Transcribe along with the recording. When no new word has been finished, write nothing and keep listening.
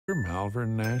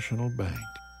Malvern National Bank.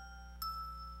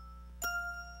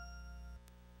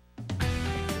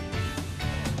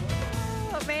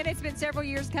 It's been several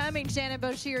years coming. Shannon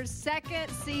Boshears' second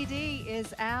CD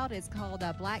is out. It's called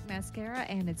Black Mascara,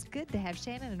 and it's good to have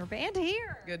Shannon and her band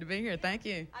here. Good to be here. Thank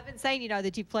you. I've been saying,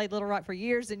 that you've played Little Rock for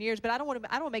years and years, but I don't want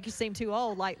to make you seem too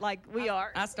old like we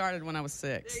are. I started when I was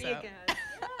 6. There you go.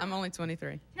 I'm only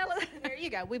 23. There you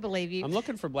go. We believe you. I'm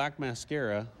looking for Black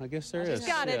Mascara. I guess there is. She's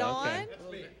got it on.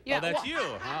 Okay. Yeah, oh, that's you.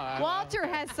 Walter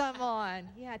has some on.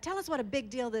 Yeah, tell us what a big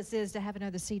deal this is to have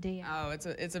another CD out.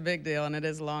 Oh, it's a big deal, and it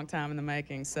is a long time in the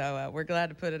making. So we're glad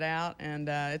to put it out, and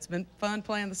it's been fun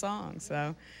playing the song.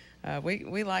 So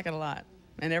we like it a lot,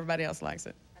 and everybody else likes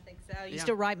it. I think so. You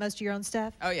still write most of your own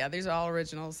stuff? Oh yeah, these are all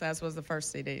originals. As was the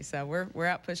first CD. So we're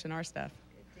out pushing our stuff.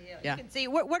 Yeah. You can see,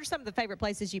 what are some of the favorite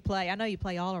places you play? I know you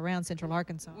play all around Central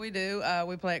Arkansas. We do.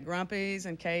 We play at Grumpy's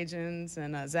and Cajun's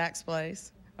and Zach's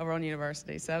Place over on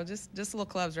University. So just little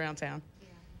clubs around town. Yeah.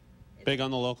 Big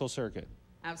on the local circuit.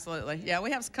 Absolutely. Yeah, we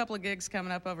have a couple of gigs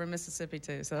coming up over in Mississippi,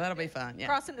 too, so that'll be fun. Yeah.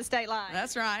 Crossing the state line.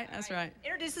 That's right. That's right.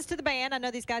 Introduce us to the band. I know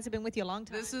these guys have been with you a long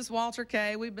time. This is Walter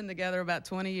Kay. We've been together about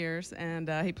 20 years, and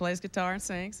he plays guitar and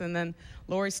sings. And then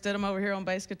Lori Stidham over here on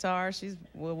bass guitar.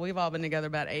 We've all been together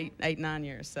about 9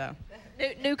 years. So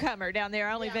newcomer down there.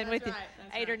 Only been with you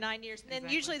right. 8 or 9 years. And then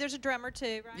usually there's a drummer,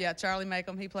 too, right? Yeah, Charlie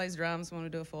Makem. He plays drums when we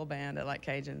do a full band at, like,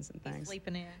 Cajun's and things. He's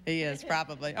sleeping in. He is,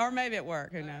 probably. Or maybe at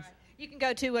work. Who knows? You can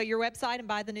go to your website and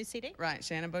buy the new CD. Right,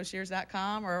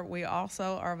 ShannonBoshears.com, or we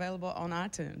also are available on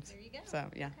iTunes. There you go. So,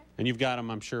 yeah. Okay. And you've got them,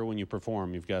 I'm sure, when you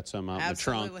perform. You've got some out in the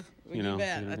trunk. You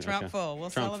bet. A trunk full. We'll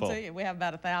sell them to you. We have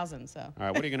about 1,000. So. All right,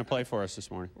 what are you going to play for us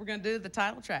this morning? We're going to do the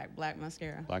title track, Black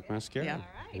Mascara. Black Mascara. Yeah. All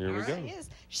right. Here we go. Yes.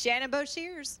 Shannon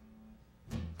Boshears.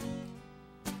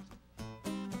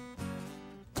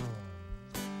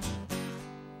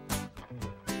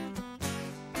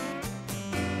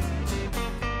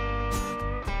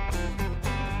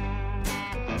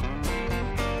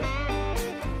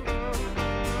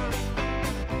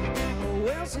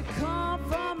 She come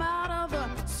from out of a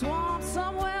swamp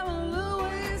somewhere in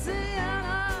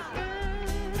Louisiana,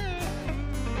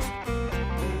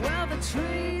 where the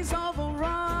trees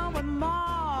overrun with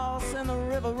moss and the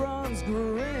river runs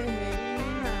green.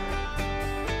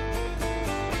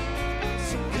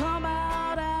 She come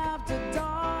out after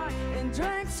dark and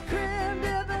drinks cream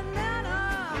dip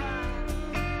banana.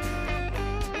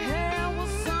 Hell, well,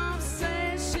 some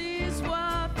say she's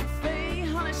worth the fee.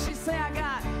 Honey, she say I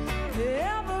got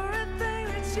everything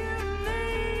that you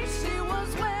need. She was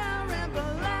wearing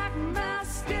black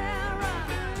mascara,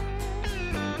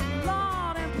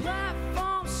 Lord, and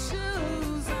platform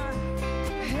shoes.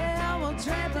 Hair will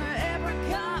drape her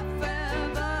apricot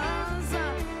feathers.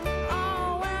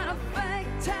 Oh, and a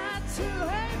fake tattoo.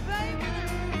 Hey, baby,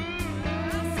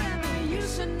 I said that you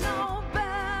should know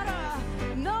better,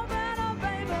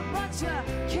 baby, but you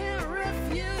can't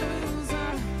refuse.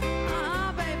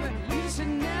 Baby, you should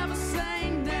never say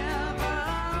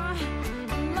never.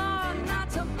 Lord, not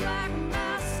to black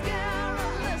mascara.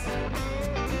 Listen,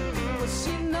 well,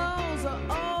 she knows the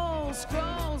old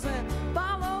scrolls and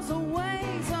follows the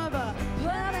ways of the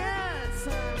planets.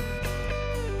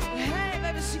 Hey,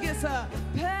 baby, she gets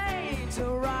paid to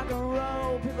rock and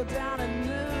roll people down in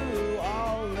New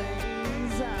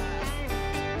Orleans.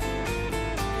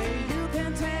 You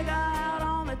can take her out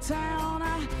on the town,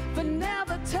 but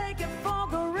never take it for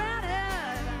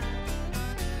granted.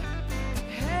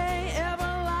 Hey, every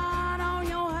line on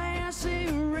your hand she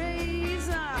reads.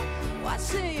 What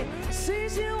she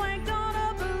sees you ain't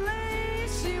gonna believe.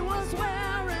 She was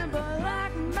wearing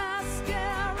black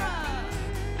mascara,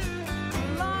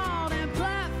 Lord, and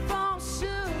platform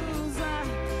shoes.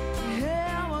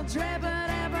 Hair will drape it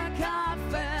apricot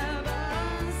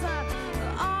feathers.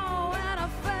 Oh, and a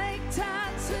fake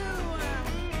tattoo.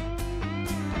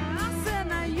 I said,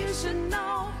 now you should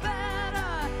know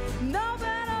better,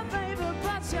 baby,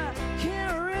 but you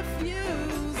can't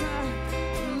refuse.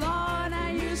 Lord, now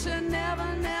you should never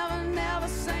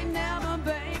say never,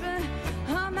 baby.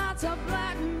 I'm not a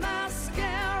black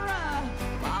mascara.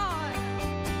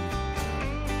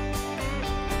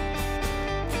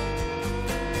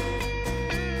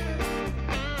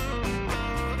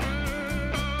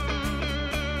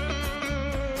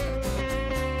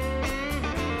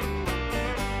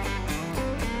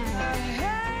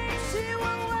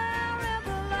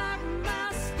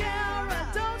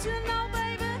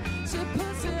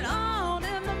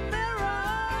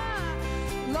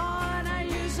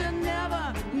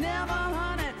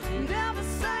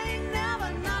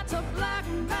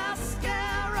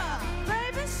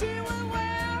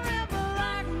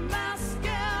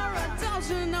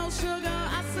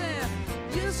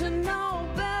 should know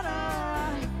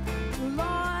better.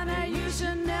 Lord, you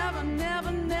should never,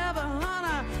 never, never,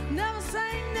 honey, never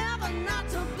say never, not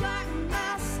to black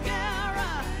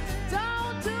mascara.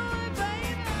 Don't do it,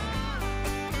 baby.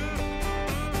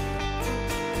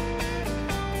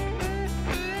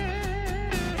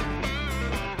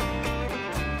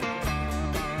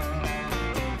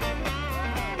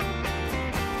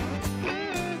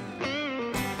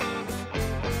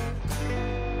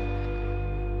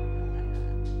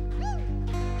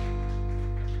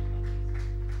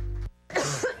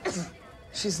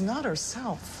 She's not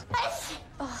herself.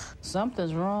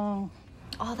 Something's wrong.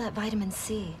 All that vitamin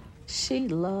C. She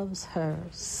loves her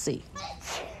C.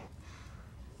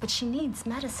 But she needs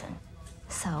medicine.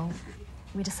 So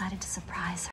we decided to surprise her.